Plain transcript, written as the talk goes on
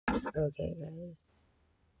Okay, guys.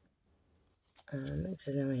 It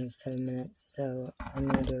says I only have 7 minutes, so I'm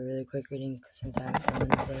gonna do a really quick reading since I haven't done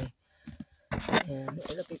one today, and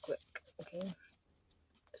it'll be quick. Okay.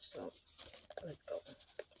 So let's go.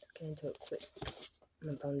 Let's get into it quick.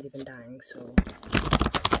 My phone's even dying, so I'm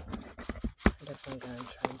definitely gonna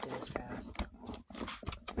try and do this fast.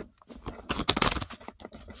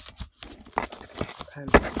 Okay.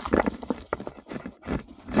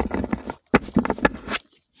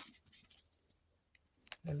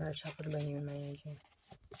 Remember, I shuffled to bring you in my energy.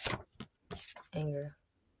 Anger.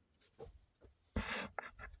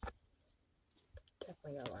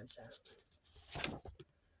 Definitely gotta watch that.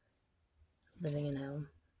 Living in hell.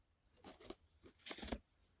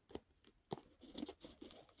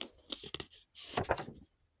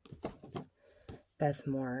 Beth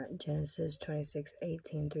Moore, Genesis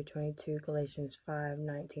 26:18 through 22, Galatians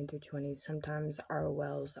 5:19 through 20. Sometimes our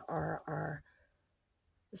wells are,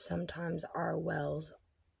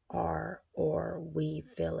 or we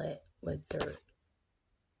fill it with dirt.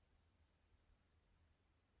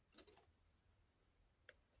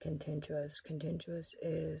 Contentious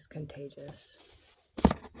is contagious.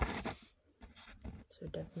 So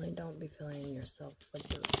definitely don't be filling yourself with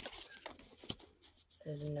dirt.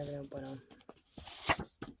 There's never no bueno.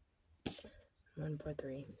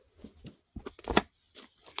 143.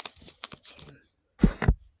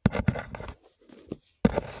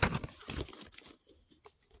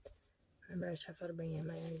 Remember, I shuffle to bring in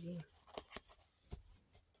my energy.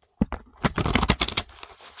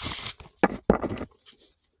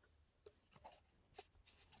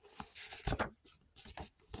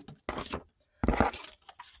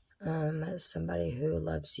 Somebody who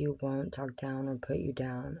loves you won't talk down or put you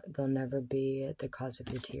down. They'll never be the cause of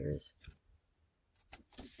your tears.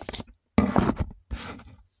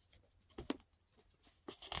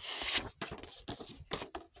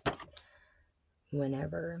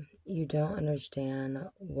 Whenever you don't understand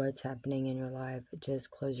what's happening in your life,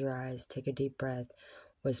 just close your eyes, take a deep breath,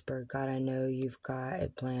 whisper, God, I know you've got a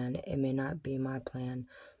plan. It may not be my plan,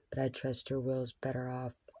 but I trust your will's better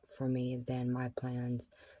off for me than my plans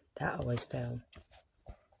that always fail.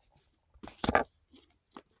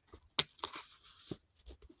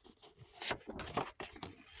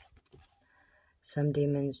 Some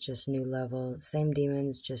demons, just new levels. Same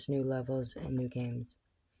demons, just new levels and new games.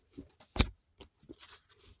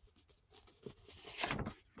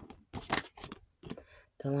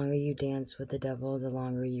 The longer you dance with the devil, the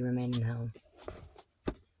longer you remain in hell.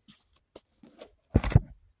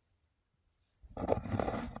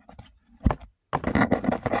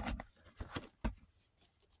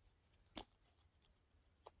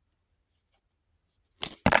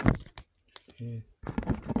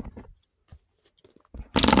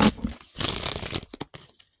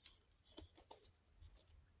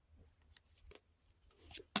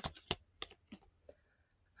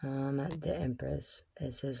 The Empress.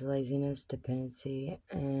 It says laziness, dependency,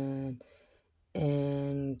 and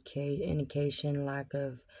indication, lack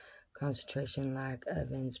of concentration, lack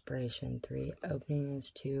of inspiration. 3.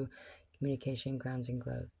 Openness to communication, grounds and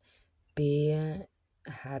growth. Be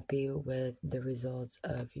happy with the results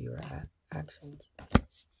of your actions.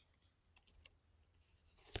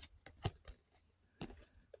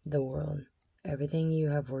 The World. Everything you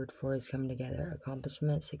have worked for is coming together.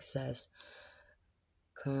 Accomplishment, success,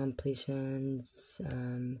 completions,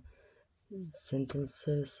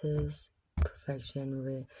 synthesis,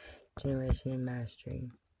 perfection, regeneration, and mastery.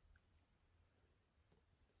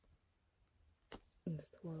 That's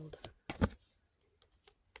the world.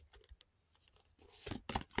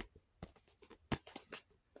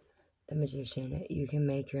 The Magician. You can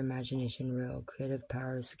make your imagination real. Creative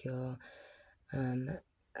power, skill,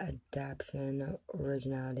 adaptation,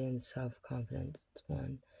 originality, and self-confidence. It's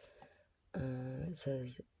 1. It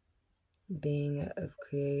says beginning of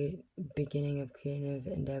creative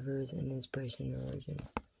endeavors and inspiration and origin.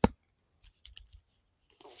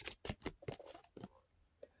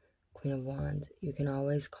 Queen of Wands. You can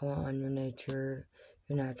always call on your natural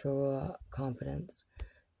confidence.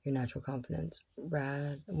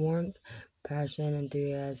 Wrath, warmth, passion,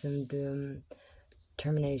 enthusiasm,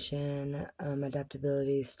 determination,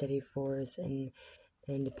 adaptability, steady force, and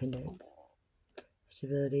independence.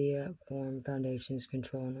 Stability, form, foundations,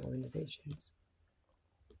 control, and organizations.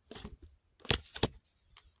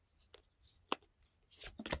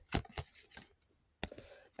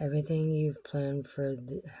 Everything you've planned for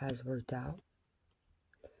has worked out.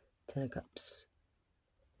 10 of Cups.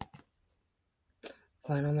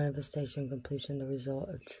 Final manifestation, completion, the result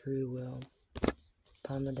of true will.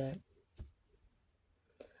 Bottom of the deck.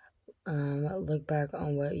 Look back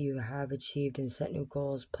on what you have achieved and set new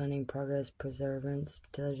goals. Planning, progress, perseverance,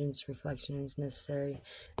 diligence, reflection is necessary,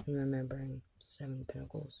 and remembering 7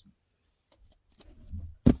 Pentacles.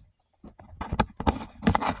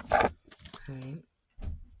 Alright.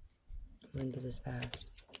 I'm going to do this fast.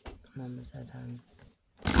 I'm almost out of time.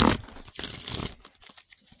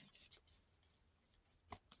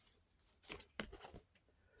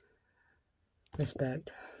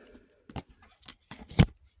 Respect.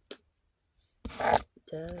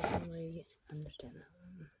 Definitely understand that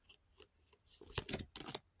one.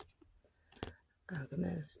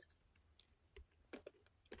 Alchemist.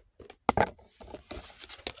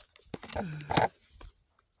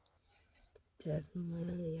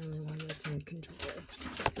 Definitely the only one that's in control.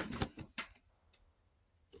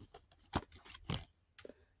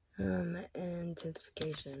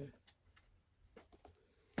 Intensification.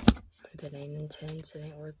 If it ain't intense, it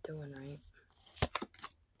ain't worth doing, right?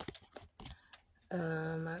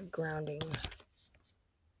 Grounding.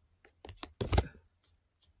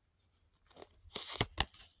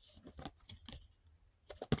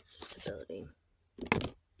 Stability.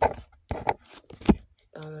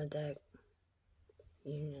 Bottom of the deck.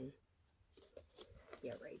 Union.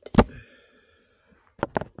 Yeah, right.